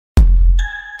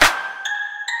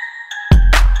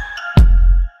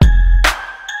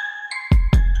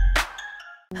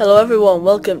Hello everyone,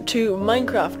 welcome to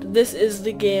Minecraft. This is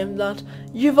the game that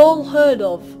you've all heard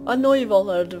of. I know you've all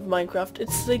heard of Minecraft.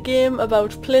 It's the game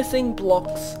about placing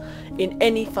blocks in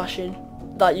any fashion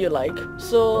that you like.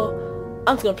 So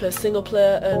I'm just gonna play single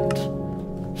player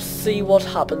and see what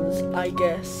happens, I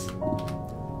guess.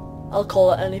 I'll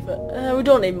call it anything. We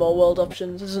don't need more world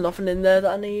options. There's nothing in there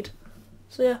that I need.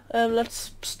 So yeah,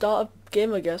 let's start a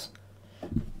game, I guess.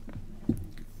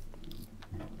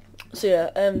 So yeah,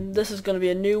 this is going to be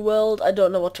a new world. I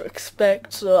don't know what to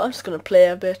expect, so I'm just going to play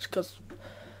a bit, because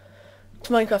it's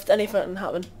Minecraft, anything can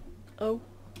happen. Oh,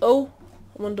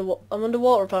 I'm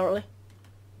underwater apparently.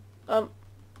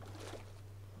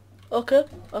 Okay,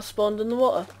 I spawned in the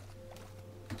water.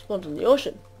 I spawned in the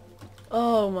ocean.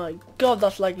 Oh my god,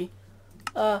 that's laggy.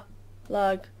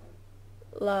 Lag.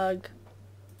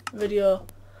 Video.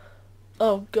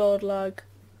 Oh god, lag.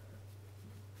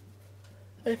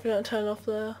 Anything I can turn off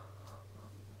there?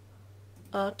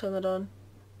 Turn that on.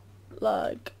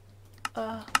 Lag.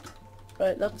 Right,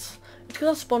 it's because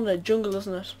I spawned in a jungle,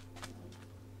 isn't it?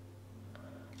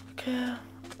 Okay,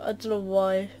 I don't know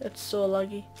why it's so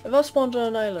laggy. Have I spawned on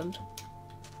an island?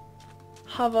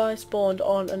 Have I spawned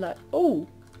on an island? Oh!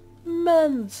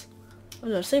 Melons! I've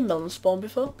never seen melons spawn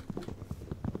before.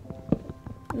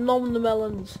 Nom the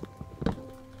melons.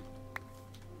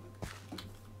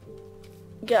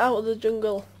 Get out of the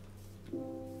jungle.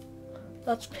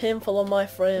 That's painful on my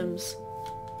frames.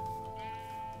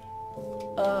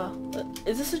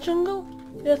 Is this a jungle?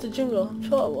 Yeah, it's a jungle. I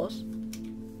thought it was.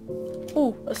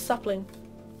 Ooh, a sapling.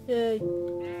 Yay.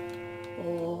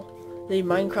 Oh, the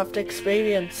Minecraft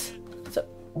experience. So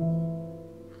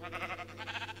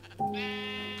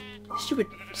stupid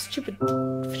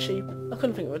sheep. I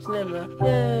couldn't think of its name there.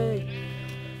 Yay.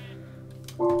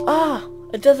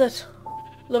 A desert.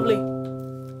 Lovely.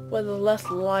 Where there's less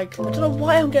lag. I don't know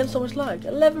why I'm getting so much lag.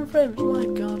 11 frames, my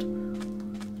god.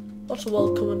 What's the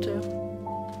world coming to?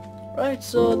 Right,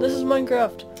 so this is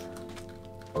Minecraft.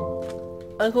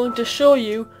 I'm going to show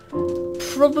you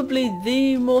probably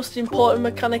the most important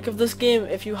mechanic of this game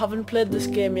if you haven't played this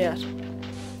game yet.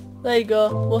 There you go.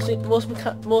 Most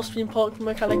important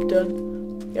mechanic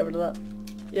done. Get rid of that.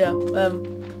 Yeah,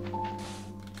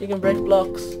 you can break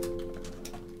blocks.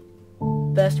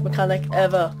 Best mechanic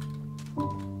ever.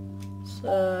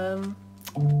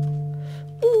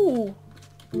 Ooh!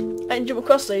 I can jump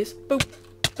across these. Boop,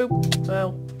 boop.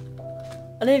 Wow.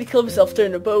 I nearly killed myself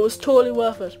doing it, but it was totally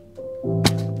worth it.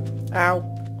 Ow.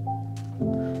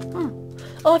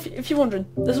 Oh, if you're wondering,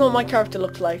 this is what my character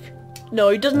looks like. No,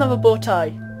 he doesn't have a bow tie.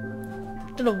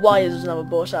 Don't know why he doesn't have a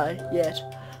bow tie yet,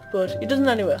 but he doesn't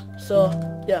anyway. So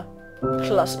yeah,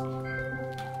 classic.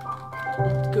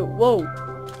 Let's go. Whoa!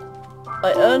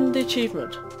 I earned the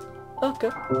achievement.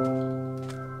 Okay.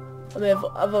 I mean,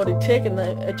 I've already taken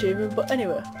the achievement, but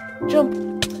anyway. Jump!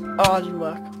 Oh, it didn't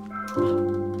work.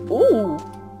 Ooh!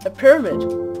 A pyramid.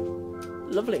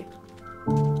 Lovely.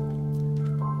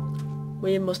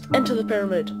 We must enter the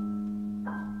pyramid.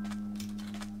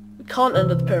 We can't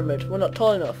enter the pyramid. We're not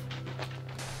tall enough.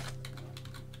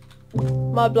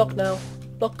 My block now.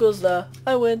 Block goes there.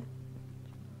 I win.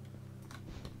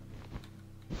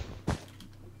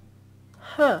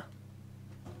 Huh.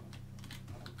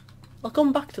 I'll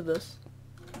come back to this.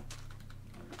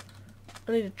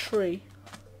 I need a tree.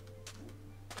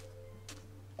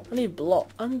 I need a block.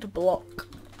 I need a block.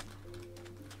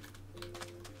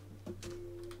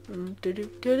 Well,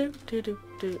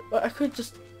 I could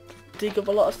just dig up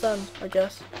a lot of sand, I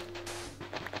guess.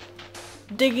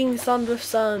 Digging sand with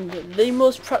sand. The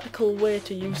most practical way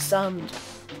to use sand.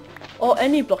 Or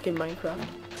any block in Minecraft.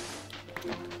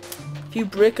 If you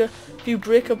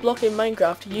break a block in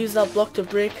Minecraft, use that block to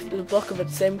break the block of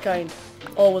its same kind.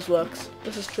 Always works.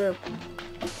 This is true.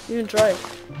 You can try it.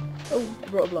 Oh, I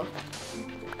broke a block.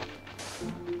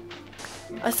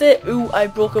 I say, ooh, I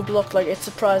broke a block like it's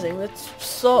surprising. That's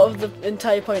sort of the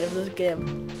entire point of this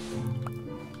game.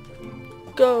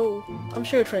 Go! I'm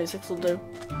sure 26 will do.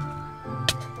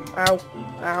 Ow.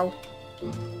 Ow.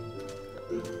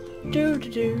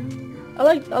 I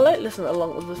like listening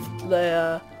along with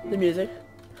the music.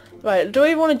 Right, do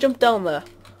we want to jump down there?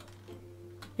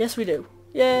 Yes, we do.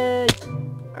 Yay!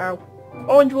 Ow.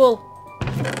 Orange wool!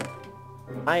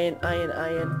 Iron.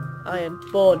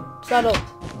 Bone. Saddle.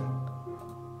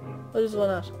 What is the one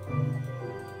at?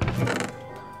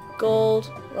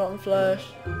 Gold. Rotten flesh.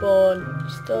 Bone.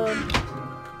 Stone.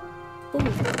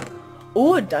 Ooh.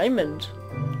 Ooh, a diamond.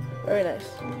 Very nice.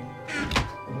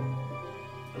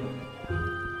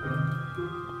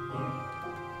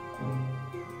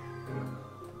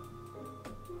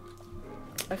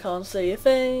 I can't see a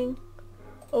thing.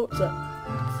 Oh, what's that?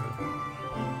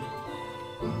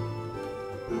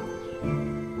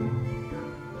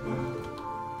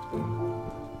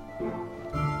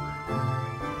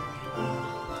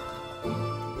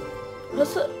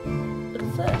 What's it?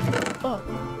 What's that? Oh.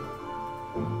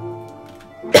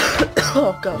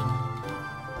 Oh god.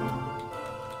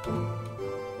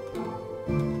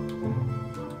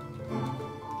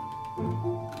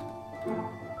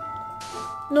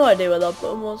 No idea where that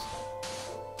button was.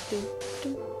 Do,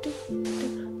 do, do,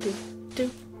 do, do,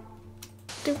 do,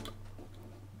 do.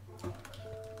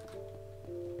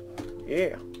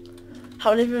 Yeah.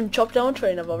 Haven't even chopped down a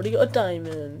train, I've already got a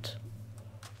diamond.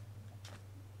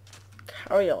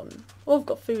 Carry on. Oh, I've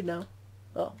got food now.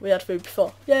 Oh, we had food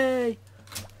before. Yay!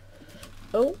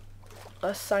 Oh,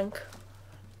 I sank.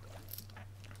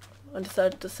 I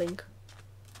decided to sink.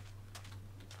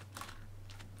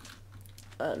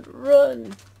 And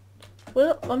run!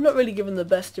 Well, I'm not really giving the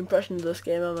best impression of this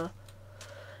game, am I?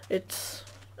 It's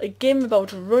a game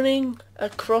about running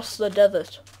across the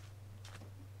desert.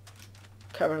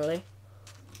 Currently.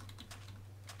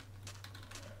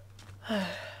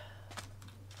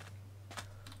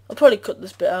 I'll probably cut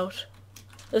this bit out.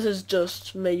 This is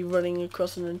just me running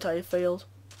across an entire field.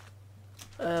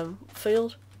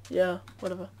 Field? Yeah,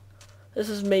 whatever. This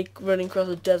is me running across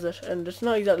a desert, and it's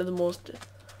not exactly the most...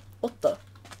 What the?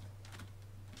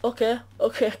 Okay,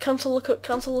 okay, cancel the cut,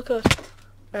 cancel the cut.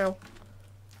 Ow.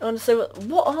 I want to say,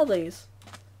 what are these?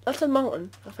 That's a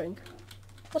mountain, I think.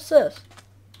 What's this?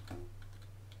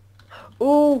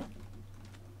 Ooh!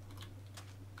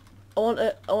 I want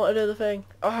to do the thing.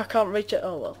 Oh, I can't reach it.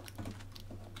 Oh well.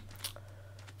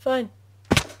 Fine.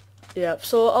 Yeah,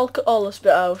 so I'll cut all this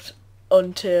bit out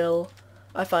until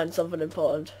I find something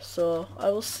important. So I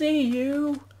will see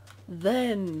you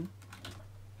then.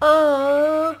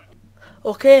 Okay,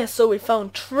 so we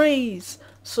found trees.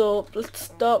 So let's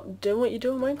start doing what you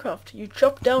do in Minecraft. You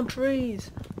chop down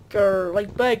trees. Grr,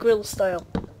 like Bear Grylls style.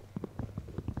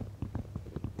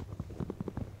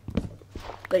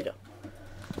 There you go.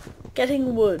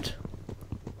 Getting wood.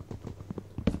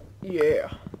 Yeah.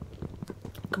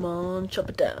 Come on, chop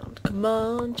it down. Come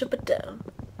on, chop it down.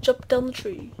 Chop down the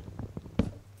tree.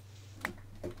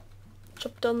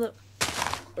 Chop down the...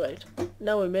 Right.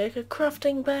 Now we make a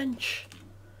crafting bench.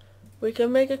 We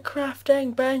can make a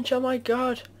crafting bench. Oh my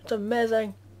god. It's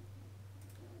amazing.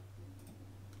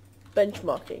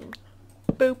 Benchmarking.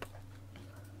 Boop.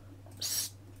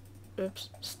 Oops.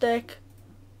 Stick.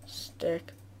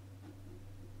 Stick.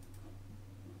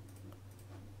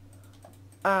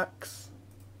 Axe.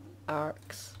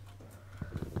 Axe.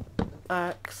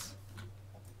 Axe.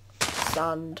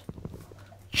 Sand.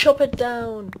 Chop it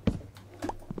down.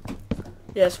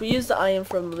 Yes, we use the iron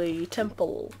from the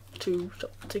temple to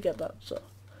get that, so.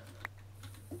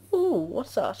 Ooh,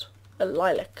 what's that? A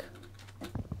lilac.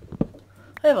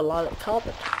 I have a lilac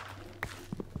carpet.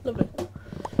 Lovely.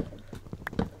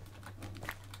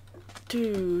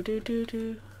 Do do do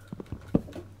do.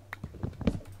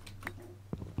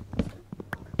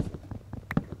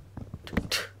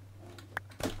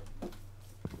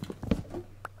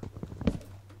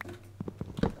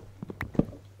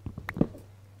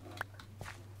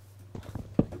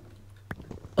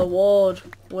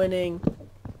 Award-winning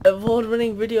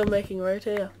video making right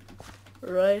here.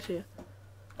 Right here.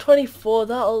 24,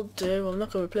 that'll do. I'm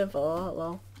not going to be playing for that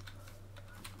long.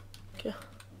 Okay.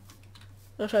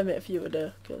 I'll try and make a few a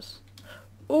day, because...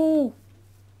 Ooh!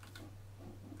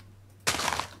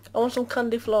 I want some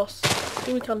candy floss.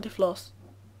 Give me candy floss.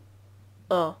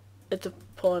 Oh, it's a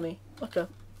pony. Okay.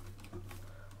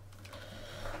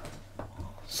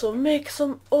 So make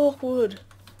some oak wood.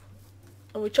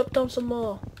 And we chop down some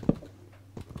more.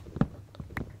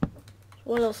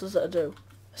 What else does that do?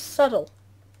 A saddle.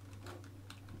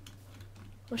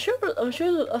 I'm sure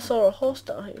I saw a horse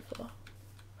down here before.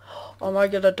 Oh my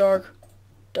god, a dog.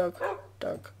 Dog.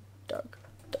 Dog. Dog.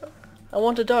 Dog. I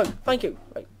want a dog. Thank you.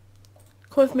 Right.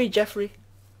 Come with me, Jeffrey.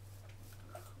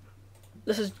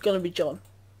 This is gonna be John.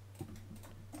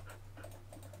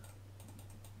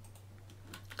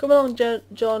 Come on, John.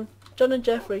 John and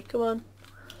Jeffrey, come on.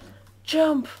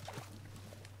 Jump!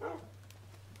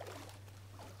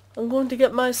 I'm going to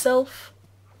get myself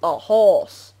a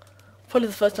horse. Probably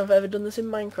the first time I've ever done this in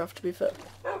Minecraft, to be fair.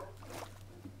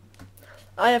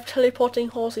 I have teleporting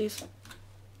horses.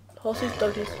 Horses,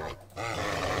 doggies.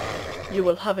 You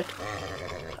will have it.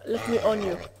 Let me on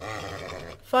you.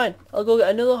 Fine, I'll go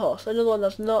get another horse. Another one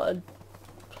that's not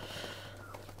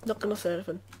gonna say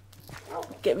anything.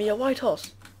 Get me a white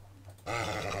horse.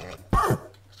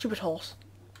 Stupid horse.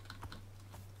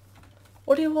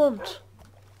 What do you want?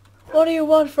 What do you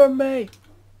want from me?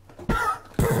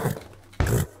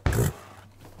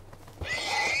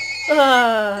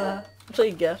 Ah, that's what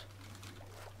you get.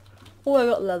 Oh, I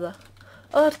got leather.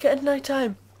 Oh, it's getting night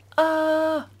time.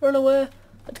 Ah, run away.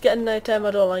 It's getting night time.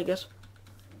 I don't like it.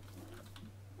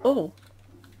 Oh.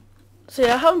 See,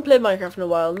 I haven't played Minecraft in a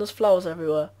while and there's flowers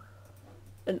everywhere.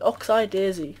 An oxeye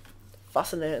daisy.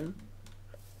 Fascinating.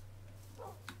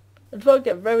 It's about to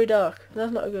get very dark.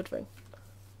 That's not a good thing.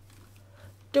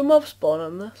 Do mobs spawn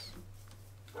on this?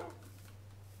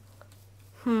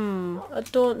 I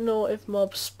don't know if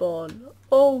mobs spawn.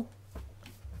 Oh!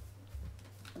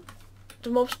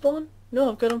 Do mobs spawn? No,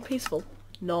 I've got on peaceful.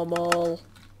 Normal.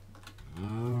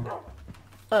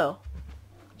 Oh.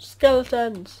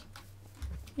 Skeletons.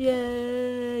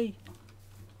 Yay!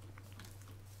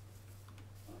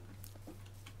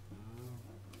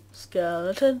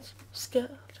 Skeletons.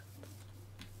 Skeletons.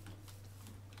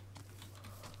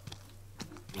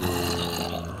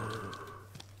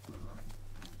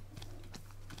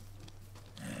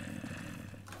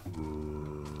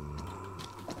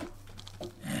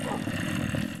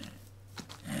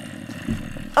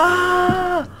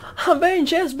 Ah! I'm being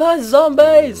chased by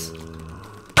zombies!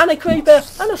 And a creeper!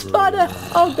 And a spider!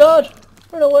 Oh god!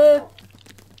 Run away!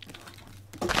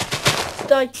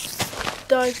 Die!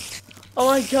 Die! Oh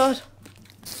my god!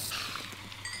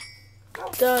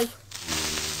 Die!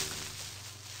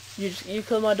 You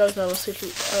kill my dog now, I will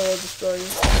destroy you.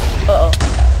 Uh oh.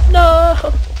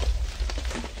 No!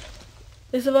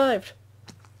 They survived.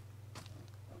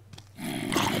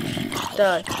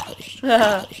 Die.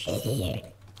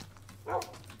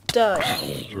 Die.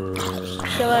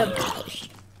 Kill him.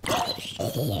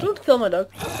 Don't kill my dog.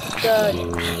 Die.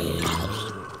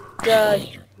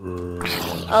 Die.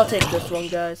 I'll take this one,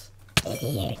 guys.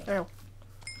 Ow.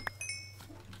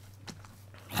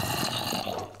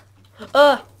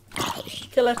 Ah!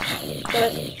 Kill it. Kill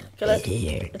it. Kill it.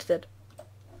 It's dead.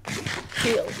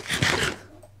 Heal.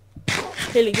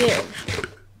 Heal again.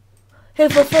 Heal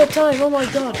for a third time. Oh my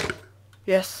god.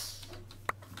 Yes.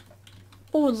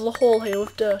 Oh, there's a hole here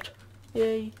with dirt.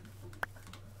 Yay.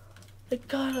 I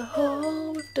got a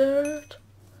hole with dirt.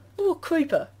 Oh,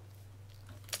 creeper.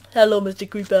 Hello, Mr.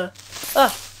 Creeper.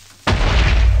 Ah.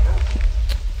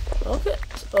 Okay.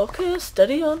 Okay,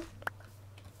 steady on.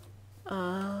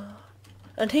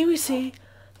 And here we see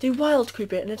the wild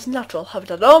creeper in its natural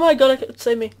habitat. Oh my god, it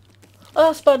saved me.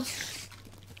 Ah, spiders.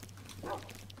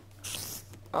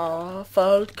 Ah,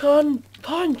 falcon.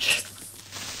 Punch.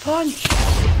 Punch.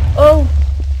 Oh.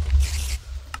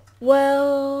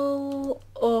 Well,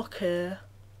 okay.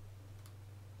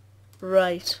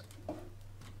 Right.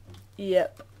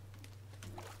 Yep.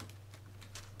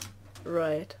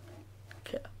 Right.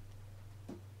 Okay.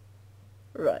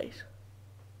 Right.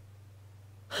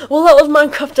 Well, that was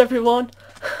Minecraft, everyone.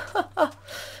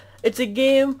 It's a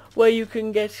game where you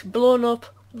can get blown up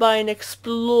by an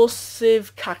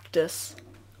explosive cactus.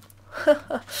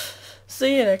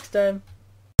 See you next time.